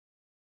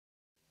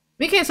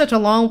We came such a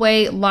long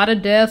way, a lot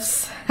of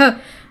deaths.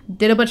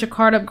 Did a bunch of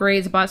card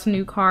upgrades, bought some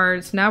new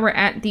cards. Now we're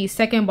at the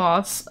second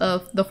boss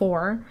of the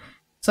 4.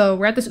 So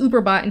we're at this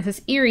Uber bot, and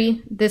this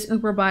eerie. This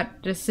Uber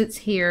bot just sits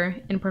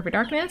here in perfect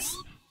darkness.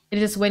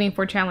 It's just waiting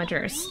for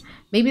challengers.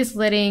 Maybe it's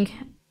letting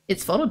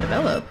its photo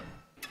develop.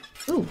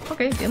 Ooh,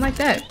 okay, didn't like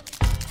that.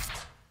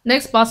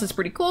 Next boss is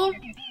pretty cool.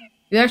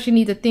 You actually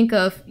need to think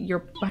of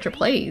about your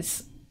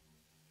plays.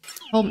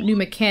 Whole new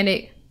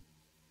mechanic.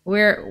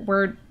 Where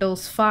were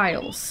those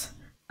files?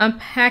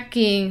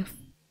 Unpacking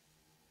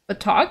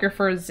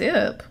photographer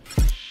zip.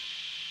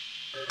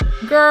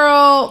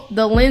 Girl,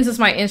 the lens is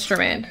my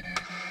instrument.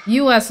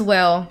 You as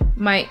well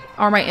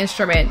are my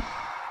instrument.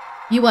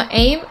 You will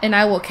aim and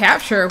I will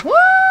capture.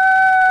 What?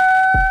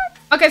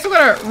 Okay, so we're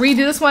gonna redo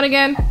this one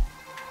again.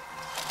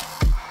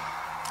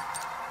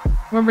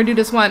 We're gonna redo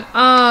this one.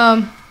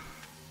 I'll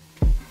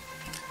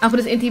put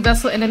this empty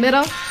vessel in the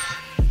middle.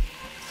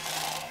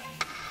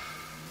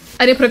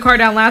 I didn't put a card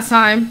down last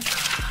time.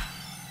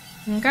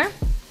 Okay.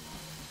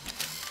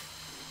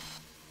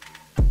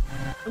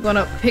 I'm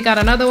gonna pick out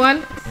another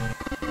one.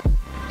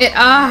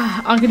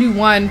 I'm gonna do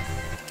one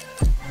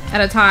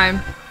at a time.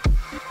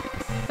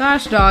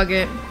 Gosh dog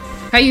it.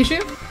 Can I use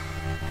you?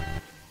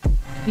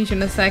 Use you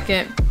in a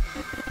second.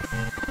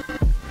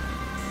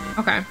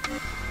 Okay.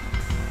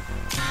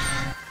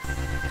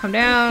 Come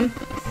down.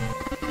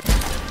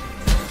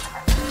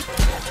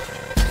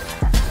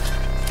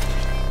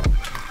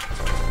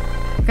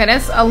 Okay,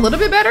 that's a little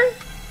bit better.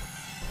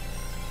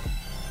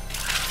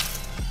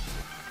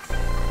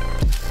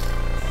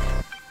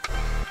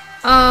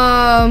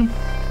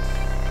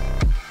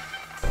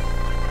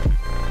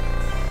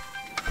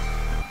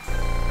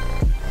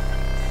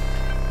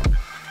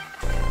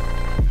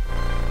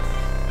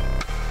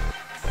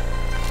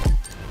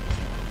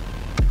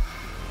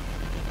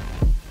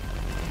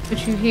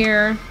 Put you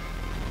here.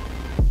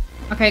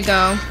 Okay,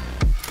 go.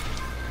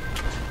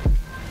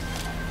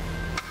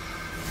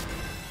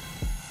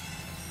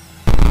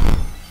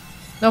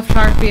 No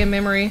photography and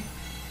memory.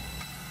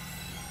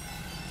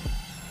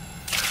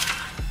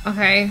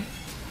 Okay.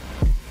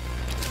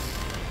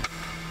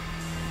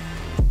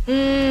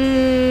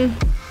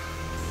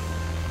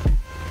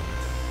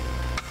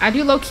 I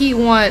do low-key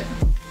want...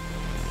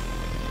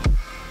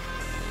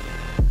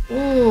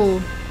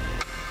 Ooh.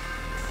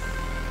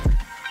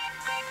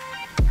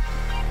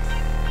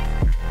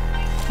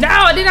 No,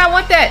 I did not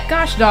want that.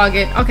 Gosh dog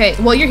it. Okay,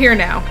 well you're here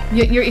now.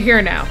 You're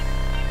here now.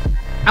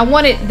 I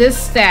wanted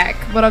this stack,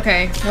 but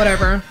okay,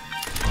 whatever.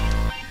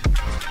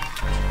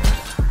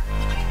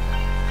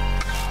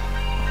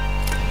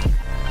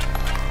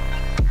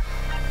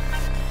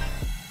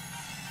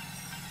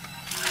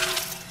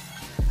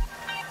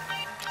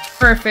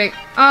 Perfect.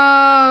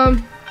 I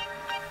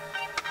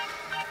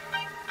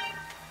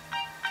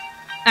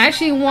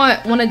actually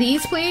want one of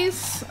these,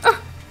 please.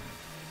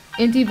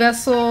 Empty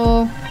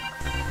vessel.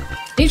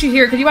 Need you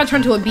here because you want to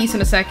turn to a beast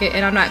in a second,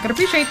 and I'm not gonna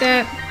appreciate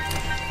that.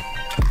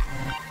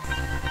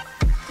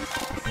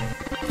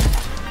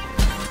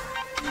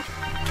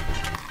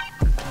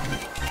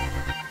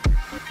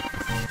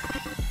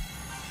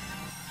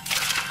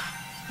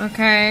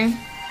 Okay.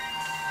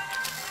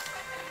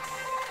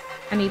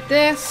 I need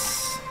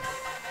this.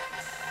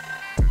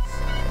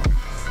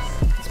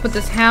 Let's put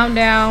this hound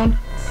down.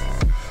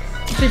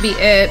 That should be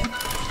it.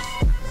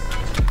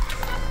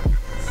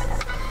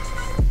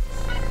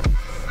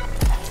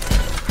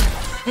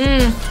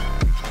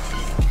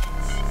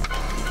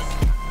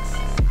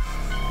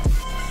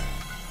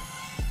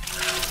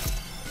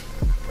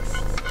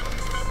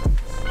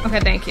 Okay,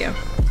 thank you.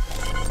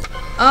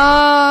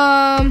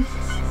 I'm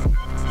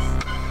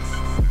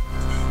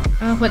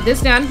gonna put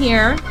this down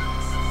here.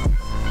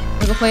 I'm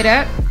gonna play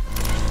that.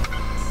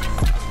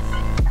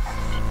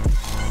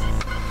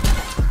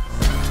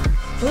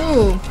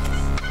 Ooh.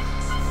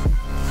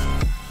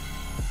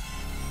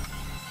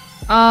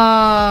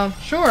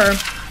 Sure.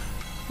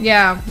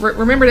 Yeah,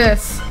 remember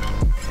this.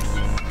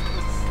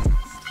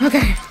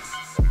 Okay.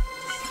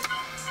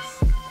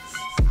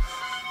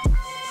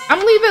 I'm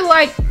gonna leave it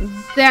like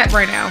that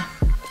right now.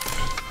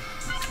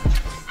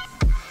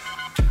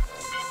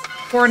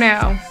 For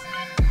now.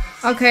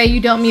 Okay, you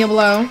dealt me a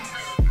blow.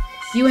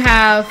 You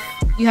have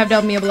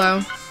dealt me a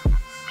blow.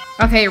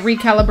 Okay,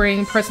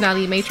 recalibrating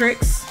personality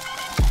matrix.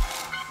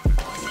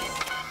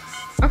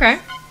 Okay.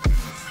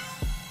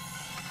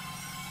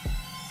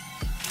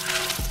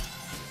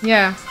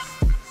 Yeah.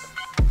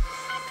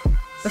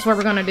 That's what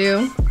we're gonna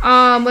do.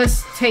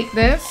 Let's take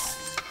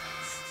this.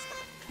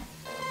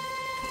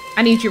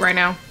 I need you right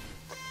now.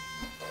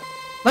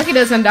 Lucky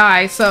doesn't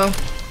die, so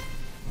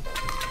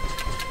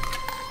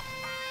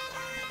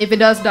if it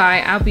does die,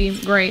 I'll be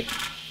great.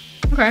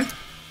 Okay.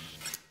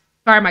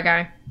 Sorry, my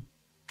guy.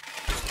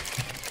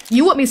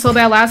 You whooped me so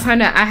bad last time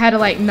that I had to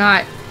like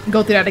not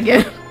go through that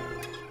again.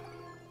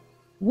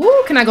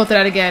 Woo, can I go through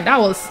that again? That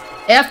was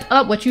effed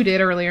up what you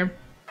did earlier.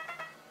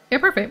 Okay,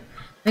 perfect.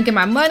 Then get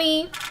my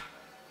money.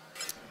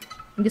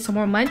 And get some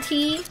more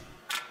money.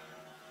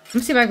 Let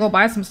me see if I can go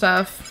buy some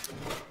stuff.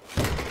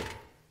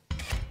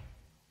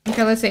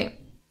 Okay, let's see.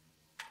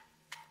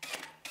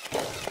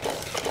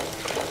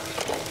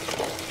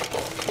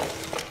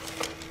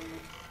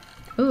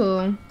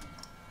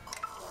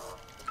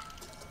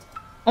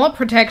 want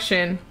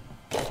protection.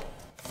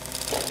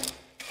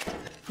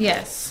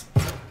 Yes.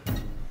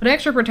 Put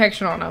extra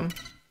protection on them.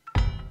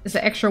 It's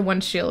an extra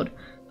 1 shield.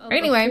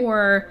 Anyway,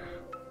 for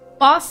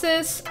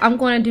bosses, I'm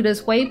going to do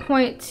this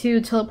waypoint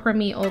to teleport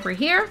me over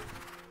here.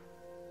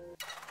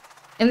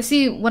 And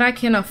see what I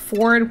can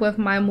afford with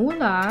my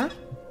moolah.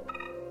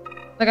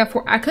 Like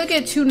I could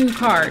get 2 new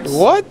cards.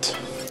 What?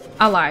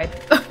 I lied.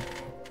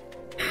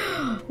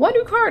 1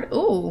 new card.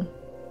 Ooh.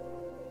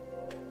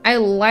 I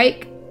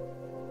like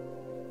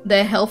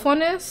the health on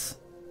this.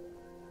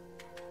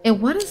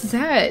 And what is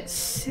that?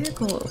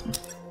 Sickle.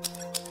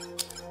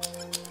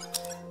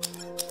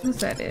 What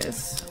that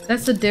is?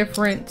 That's a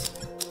different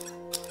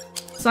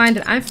sign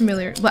that I'm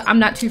familiar, but I'm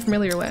not too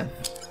familiar with.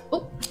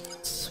 Oh,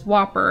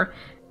 Swapper.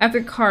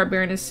 After card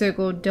bearing a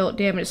sickle dealt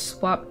damage,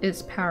 swap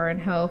its power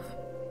and health.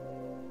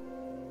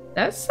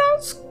 That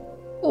sounds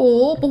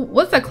cool, but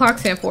what's that clock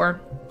stand for?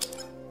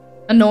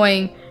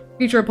 Annoying.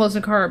 Creature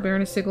opposing card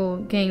bearing a sickle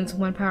gains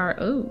 1 power.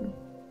 Oh.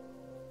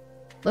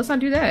 Let's not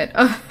do that.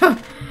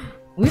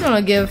 We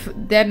don't give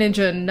that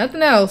ninja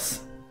nothing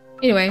else.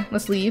 Anyway,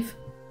 let's leave.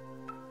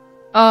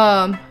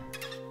 Oh,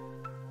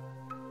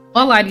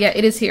 I lied. Yeah,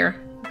 it is here.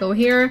 Go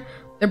here.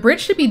 The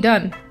bridge should be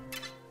done.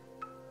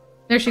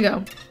 There she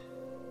go.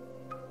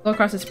 Go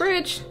across this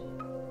bridge.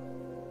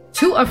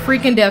 To a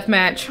freaking death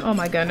match. Oh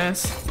my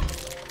goodness.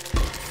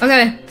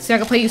 Okay, so I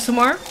can play you some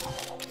more.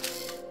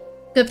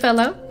 Good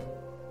fellow.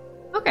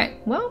 Okay,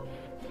 well.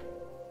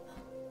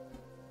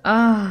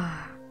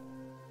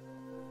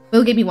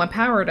 It'll give me 1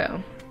 power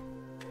though.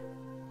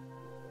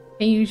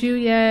 Can't use you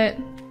yet.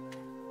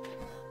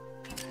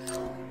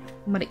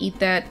 I'm gonna eat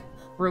that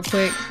real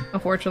quick,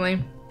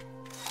 unfortunately.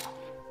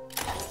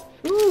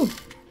 Ooh.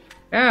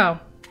 Ow.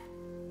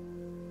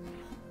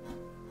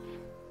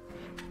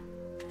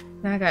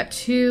 Now I got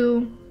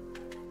 2.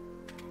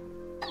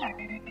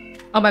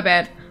 Oh, my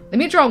bad. Let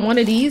me draw 1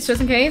 of these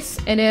just in case,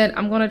 and then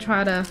I'm gonna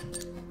try to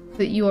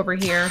put you over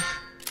here.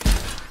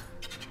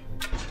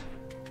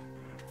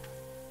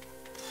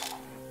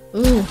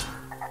 Ooh.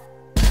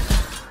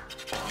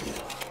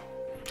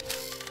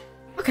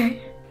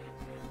 Okay.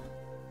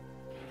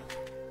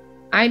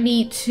 I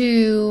need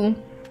to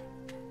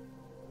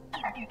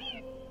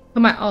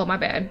put my, oh, my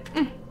bad.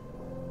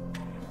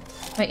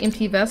 My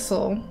empty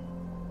vessel.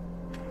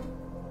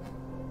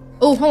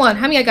 Oh, hold on.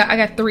 How many I got? I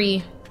got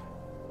 3.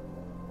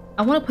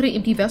 I want to put an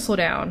empty vessel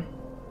down.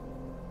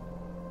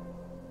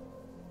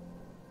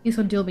 He's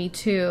gonna deal me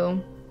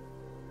 2.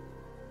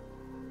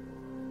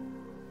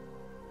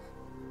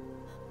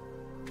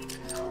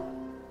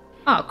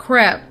 Oh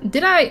crap.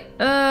 Did I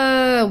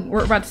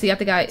we're about to see. I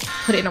think I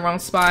put it in the wrong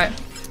spot.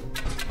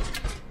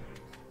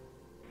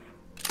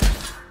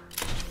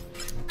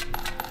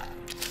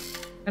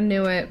 I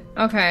knew it.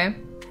 Okay.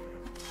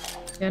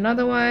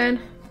 Another one.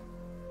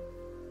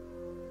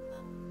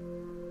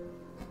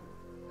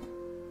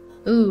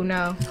 Ooh,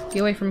 no.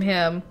 Get away from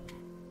him.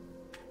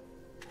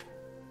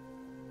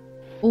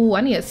 Ooh,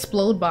 I need a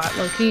explode bot,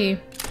 low key.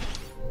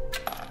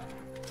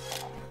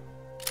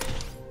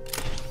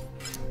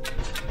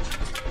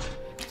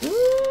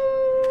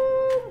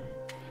 Ooh.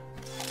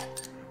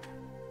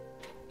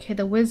 Okay,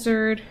 the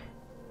wizard.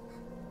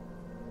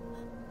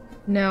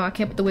 No, I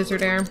can't put the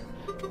wizard there.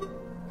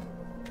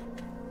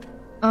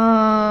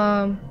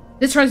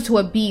 This turns into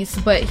a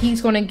beast, but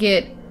he's gonna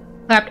get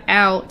clapped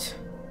out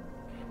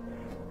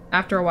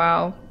after a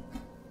while,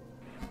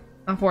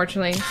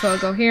 unfortunately. So I'll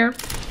go here.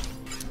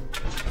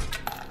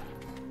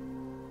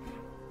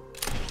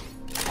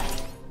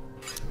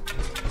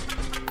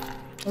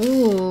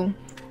 Ooh.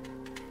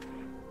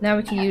 Now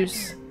we can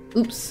use,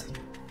 oops.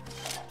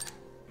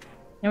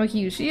 Now we can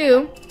use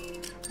you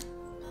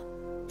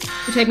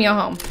to take me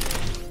home.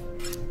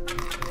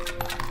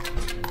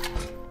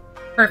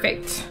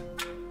 Perfect.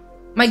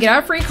 Might get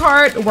out a free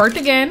card. Worked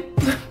again.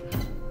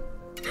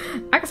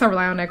 I can start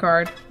relying on that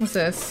card. What's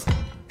this?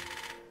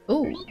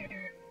 Ooh.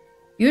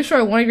 You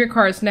destroy 1 of your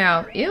cards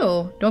now.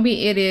 Ew. Don't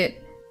be an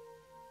idiot.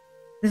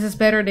 This is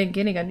better than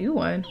getting a new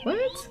one.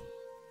 What?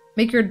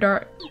 Make your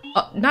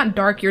not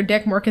dark, your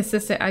deck more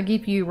consistent. I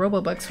give you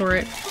Robobucks for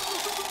it.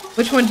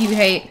 Which one do you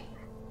hate?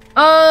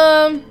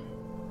 Haven't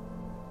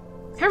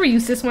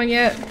used this one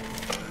yet.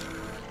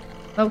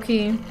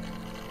 Okay.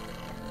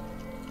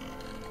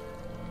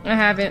 I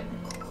haven't.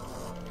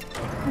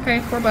 Okay,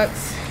 $4.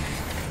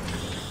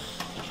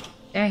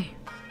 Hey.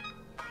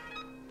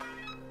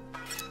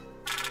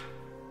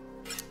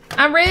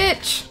 I'm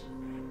rich!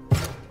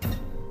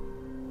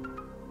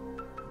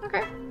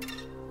 Okay.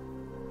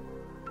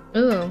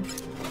 Ooh.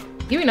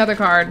 Give me another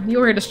card. You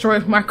already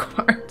destroyed my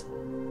card.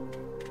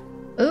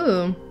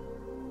 Ooh.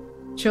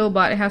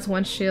 Chillbot, it has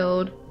 1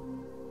 shield.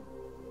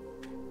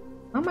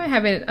 I might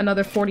have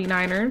another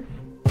 49er.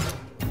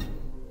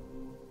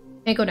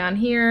 Can't go down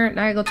here.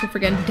 Now I go to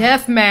freaking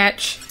death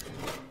match.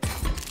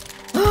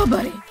 Oh,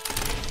 buddy.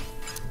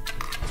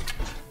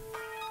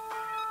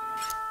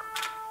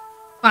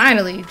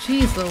 Finally.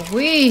 Jeez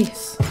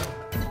Louise.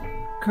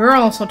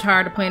 Girl, I'm so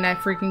tired of playing that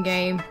freaking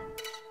game.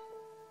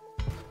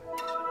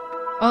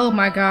 Oh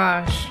my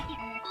gosh.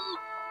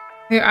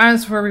 Your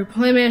items for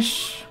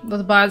replenish.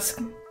 Those bots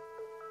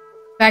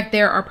back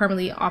there are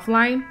permanently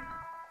offline.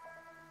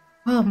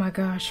 Oh my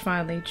gosh,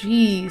 finally.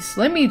 Jeez.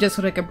 Let me just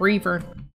take a breather.